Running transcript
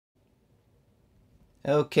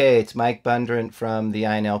Okay, it's Mike Bundrant from the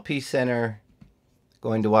iNLP Center.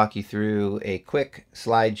 Going to walk you through a quick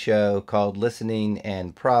slideshow called Listening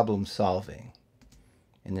and Problem Solving.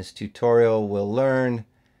 In this tutorial, we'll learn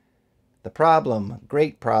the problem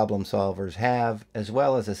great problem solvers have, as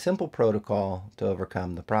well as a simple protocol to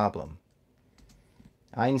overcome the problem.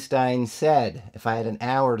 Einstein said, if I had an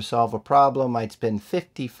hour to solve a problem, I'd spend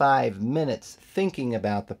 55 minutes thinking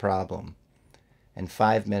about the problem and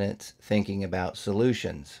 5 minutes thinking about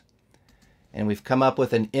solutions. And we've come up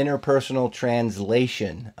with an interpersonal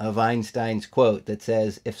translation of Einstein's quote that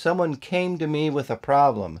says, if someone came to me with a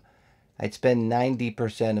problem, I'd spend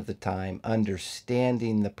 90% of the time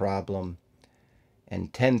understanding the problem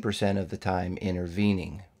and 10% of the time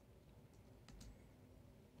intervening.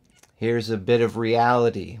 Here's a bit of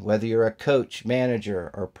reality. Whether you're a coach,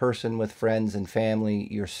 manager, or person with friends and family,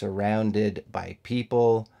 you're surrounded by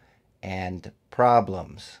people and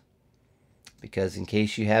problems. Because in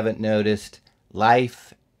case you haven't noticed,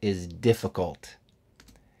 life is difficult.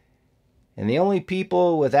 And the only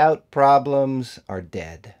people without problems are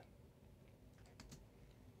dead.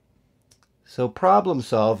 So problem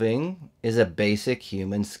solving is a basic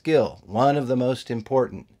human skill, one of the most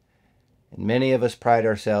important. And many of us pride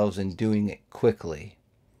ourselves in doing it quickly.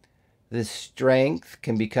 This strength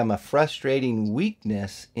can become a frustrating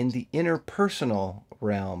weakness in the interpersonal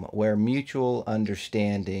realm, where mutual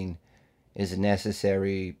understanding is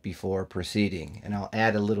necessary before proceeding. And I'll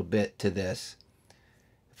add a little bit to this.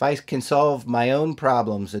 If I can solve my own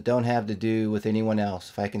problems that don't have to do with anyone else,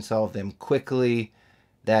 if I can solve them quickly,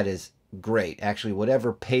 that is great. Actually,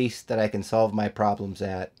 whatever pace that I can solve my problems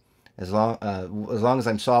at, as long as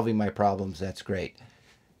I'm solving my problems, that's great.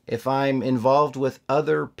 If I'm involved with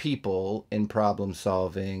other people in problem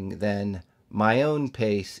solving, then my own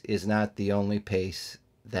pace is not the only pace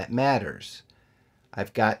that matters.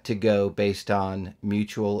 I've got to go based on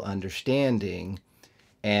mutual understanding,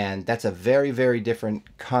 and that's a very, very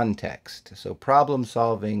different context. So problem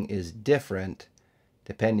solving is different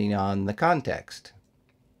depending on the context.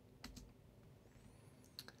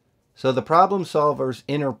 So the problem solver's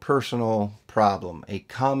interpersonal problem, a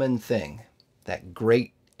common thing that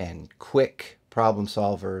great and quick problem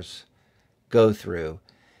solvers go through,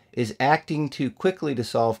 is acting too quickly to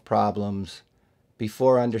solve problems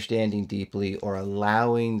before understanding deeply or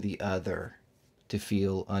allowing the other to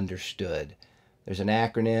feel understood. There's an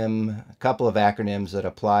acronym, a couple of acronyms that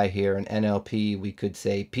apply here. In NLP, we could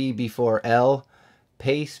say P before L,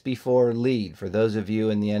 pace before lead. For those of you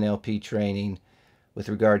in the NLP training, with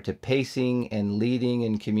regard to pacing and leading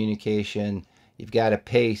in communication, you've got to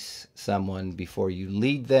pace someone before you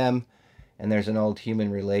lead them. And there's an old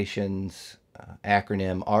human relations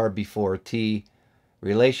acronym, R before T,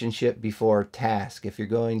 relationship before task. If you're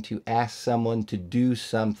going to ask someone to do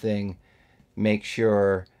something, make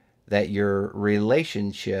sure that your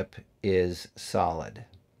relationship is solid.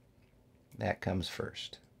 That comes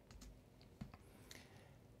first.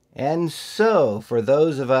 And so, for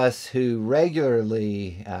those of us who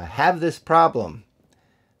regularly have this problem,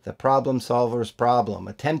 the problem solver's problem,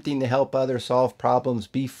 attempting to help others solve problems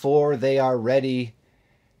before they are ready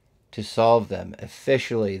to solve them,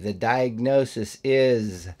 officially, the diagnosis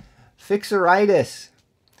is Fixer-itis.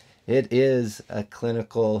 It is a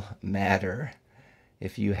clinical matter.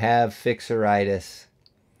 If you have Fixer-itis,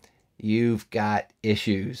 you've got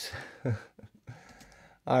issues.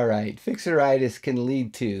 All right, Fixer-itis can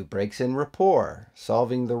lead to breaks in rapport,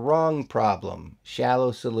 solving the wrong problem,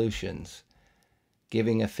 shallow solutions,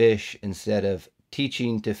 giving a fish instead of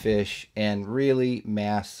teaching to fish, and really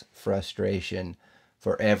mass frustration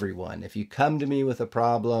for everyone. If you come to me with a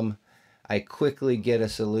problem, I quickly get a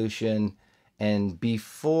solution, and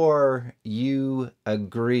before you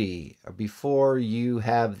agree, or before you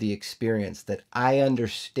have the experience that I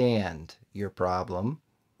understand your problem,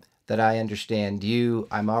 that I understand you,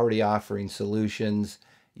 I'm already offering solutions.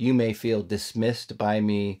 You may feel dismissed by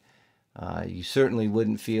me. You certainly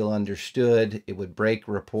wouldn't feel understood. It would break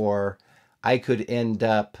rapport. I could end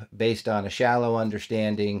up, based on a shallow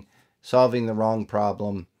understanding, solving the wrong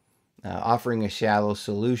problem, offering a shallow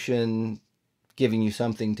solution, giving you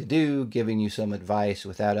something to do, giving you some advice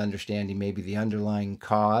without understanding maybe the underlying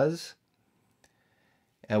cause.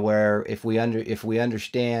 Where if we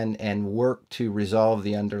understand and work to resolve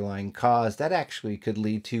the underlying cause, that actually could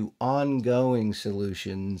lead to ongoing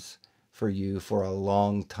solutions for you for a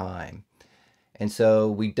long time. And so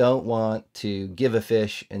we don't want to give a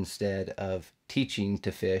fish instead of teaching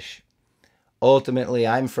to fish. Ultimately,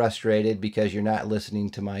 I'm frustrated because you're not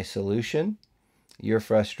listening to my solution. You're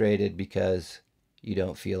frustrated because you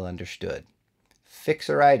don't feel understood.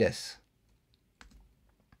 Fixer-itis.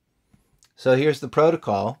 So here's the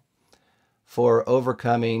protocol for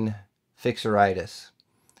overcoming fixer-itis.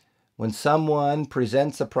 When someone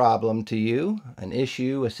presents a problem to you, an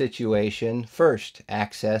issue, a situation, first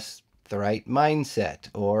access the right mindset,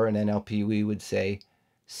 or in NLP we would say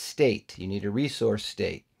state. You need a resource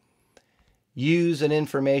state. Use an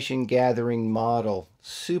information gathering model.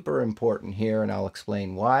 Super important here, and I'll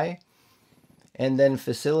explain why. And then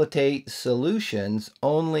facilitate solutions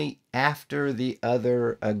only after the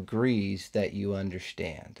other agrees that you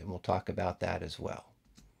understand. And we'll talk about that as well.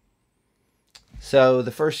 So the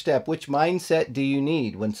first step, which mindset do you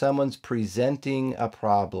need when someone's presenting a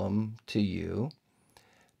problem to you?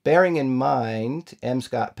 Bearing in mind M.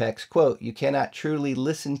 Scott Peck's quote, you cannot truly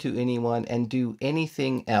listen to anyone and do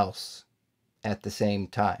anything else at the same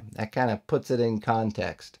time. That kind of puts it in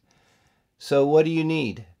context. So what do you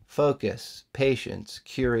need? Focus, patience,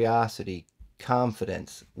 curiosity,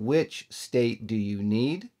 confidence. Which state do you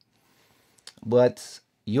need? What's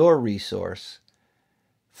your resource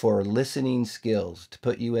for listening skills to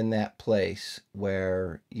put you in that place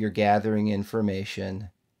where you're gathering information,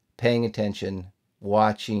 paying attention,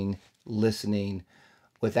 watching, listening,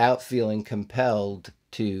 without feeling compelled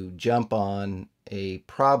to jump on a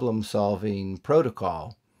problem-solving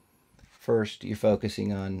protocol? First, you're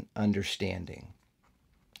focusing on understanding.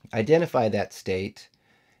 Identify that state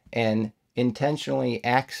and intentionally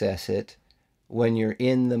access it when you're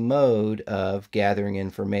in the mode of gathering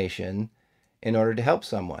information in order to help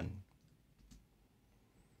someone.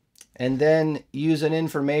 And then use an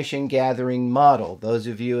information gathering model. Those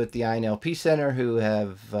of you at the iNLP Center who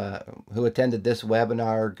attended this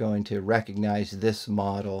webinar are going to recognize this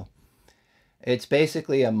model. It's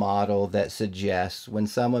basically a model that suggests when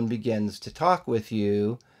someone begins to talk with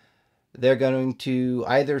you, they're going to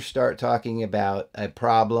either start talking about a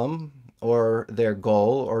problem or their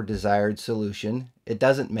goal or desired solution. It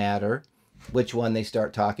doesn't matter which one they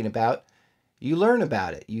start talking about. You learn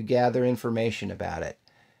about it. You gather information about it.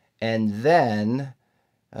 And then,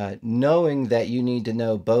 knowing that you need to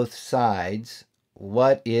know both sides,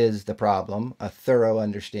 what is the problem, a thorough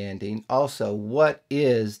understanding. Also, what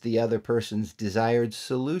is the other person's desired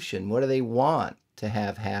solution? What do they want to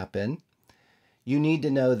have happen? You need to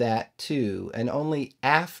know that too. And only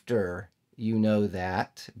after you know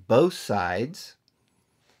that, both sides,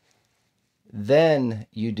 then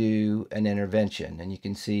you do an intervention. And you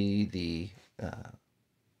can see the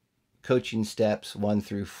coaching steps 1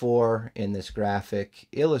 through 4 in this graphic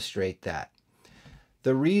illustrate that.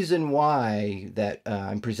 The reason why that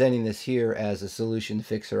I'm presenting this here as a solution to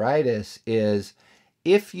fixer-itis is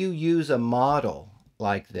if you use a model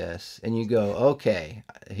like this and you go, okay,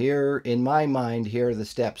 here in my mind, here are the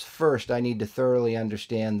steps. First, I need to thoroughly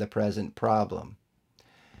understand the present problem.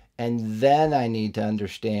 And then I need to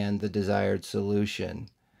understand the desired solution.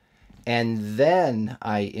 And then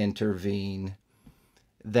I intervene.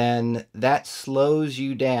 Then that slows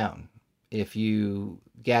you down if you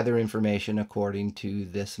gather information according to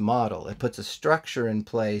this model. It puts a structure in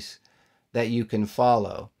place that you can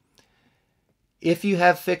follow. If you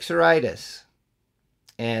have fixer-itis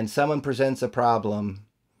and someone presents a problem,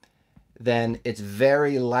 then it's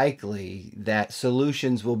very likely that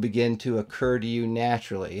solutions will begin to occur to you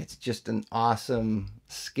naturally. It's just an awesome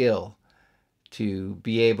skill to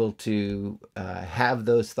be able to have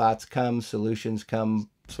those thoughts come, solutions come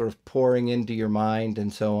sort of pouring into your mind,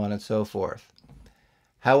 and so on and so forth.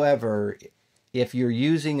 However, if you're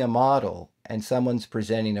using a model and someone's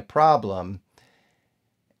presenting a problem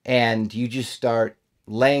and you just start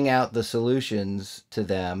laying out the solutions to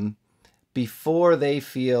them before they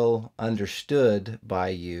feel understood by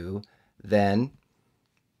you, then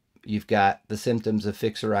you've got the symptoms of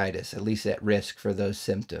fixer-itis, at least at risk for those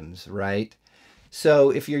symptoms, right? So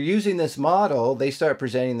if you're using this model, they start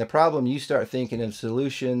presenting the problem, you start thinking of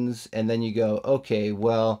solutions, and then you go, okay,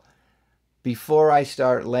 well, before I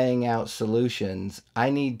start laying out solutions, I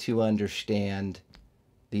need to understand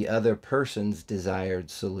the other person's desired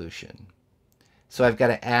solution. So I've got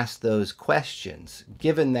to ask those questions.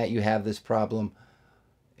 Given that you have this problem,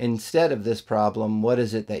 instead of this problem, what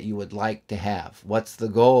is it that you would like to have? What's the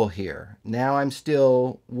goal here? Now I'm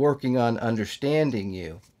still working on understanding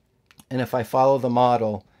you. And if I follow the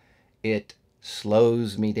model, it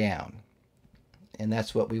slows me down. And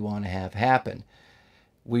that's what we want to have happen.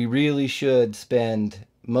 We really should spend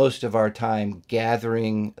most of our time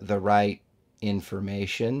gathering the right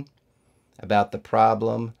information about the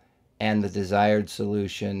problem and the desired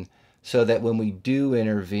solution so that when we do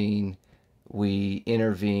intervene, we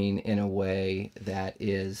intervene in a way that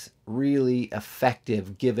is really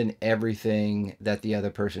effective given everything that the other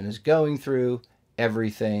person is going through,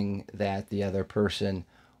 everything that the other person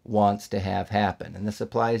wants to have happen. And this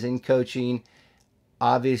applies in coaching.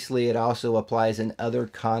 Obviously, it also applies in other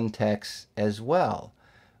contexts as well.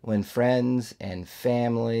 When friends and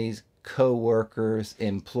families, co-workers,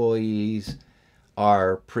 employees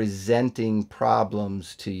are presenting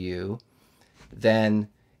problems to you, then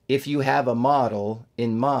if you have a model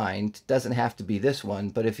in mind, doesn't have to be this one,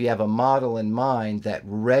 but if you have a model in mind that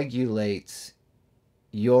regulates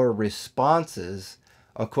your responses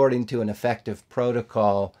according to an effective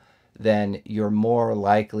protocol, then you're more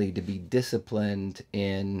likely to be disciplined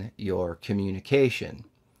in your communication.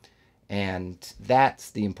 And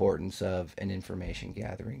that's the importance of an information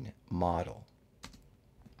gathering model.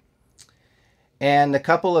 And a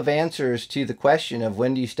couple of answers to the question of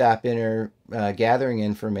when do you stop gathering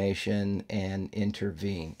information and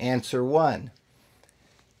intervene. Answer 1,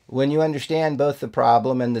 when you understand both the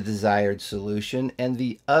problem and the desired solution, and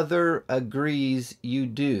the other agrees you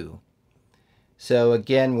do. So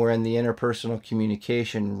again, we're in the interpersonal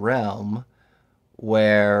communication realm,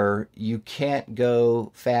 where you can't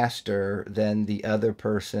go faster than the other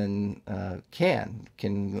person can.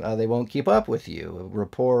 They won't keep up with you.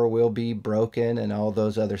 Rapport will be broken, and all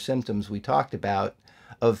those other symptoms we talked about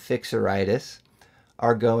of Fixer-itis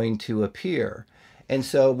are going to appear. And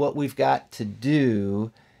so what we've got to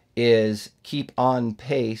do is keep on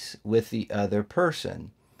pace with the other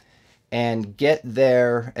person and get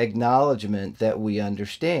their acknowledgement that we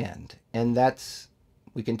understand. And that's,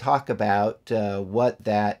 we can talk about what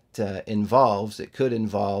that involves. It could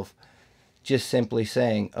involve just simply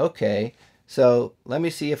saying, okay, so let me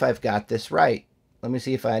see if I've got this right. Let me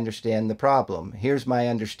see if I understand the problem. Here's my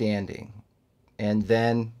understanding. And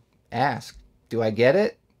then ask, do I get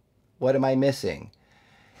it? What am I missing?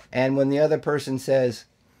 And when the other person says,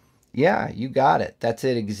 yeah, you got it, that's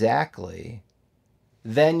it exactly,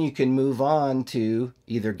 then you can move on to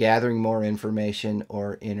either gathering more information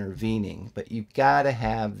or intervening. But you've got to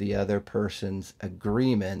have the other person's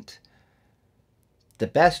agreement. The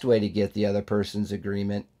best way to get the other person's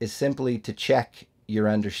agreement is simply to check your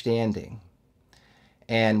understanding.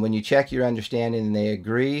 And when you check your understanding and they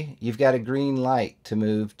agree, you've got a green light to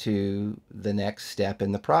move to the next step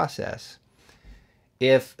in the process.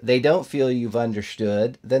 If they don't feel you've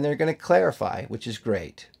understood, then they're going to clarify, which is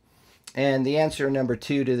great. And the answer number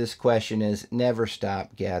 2 to this question is never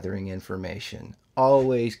stop gathering information.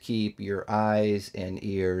 Always keep your eyes and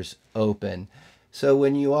ears open. So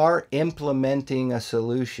when you are implementing a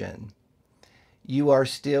solution, you are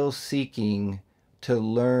still seeking to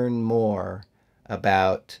learn more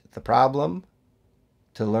about the problem,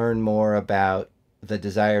 to learn more about the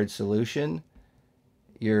desired solution.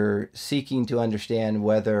 You're seeking to understand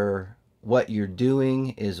whether what you're doing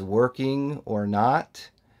is working or not.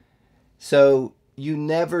 So you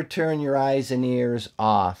never turn your eyes and ears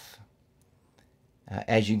off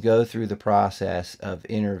as you go through the process of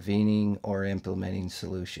intervening or implementing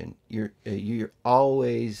solution. You're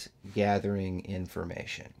always gathering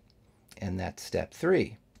information. And that's step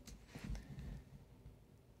 3.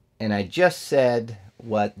 And I just said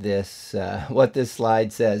what this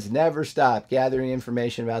slide says. Never stop gathering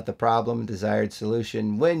information about the problem and desired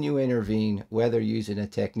solution when you intervene, whether using a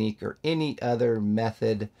technique or any other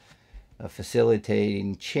method of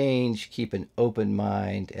facilitating change. Keep an open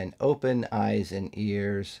mind and open eyes and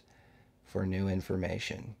ears for new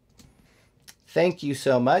information. Thank you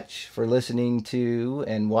so much for listening to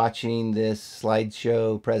and watching this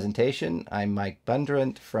slideshow presentation. I'm Mike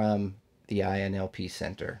Bundrant from the iNLP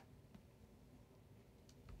Center.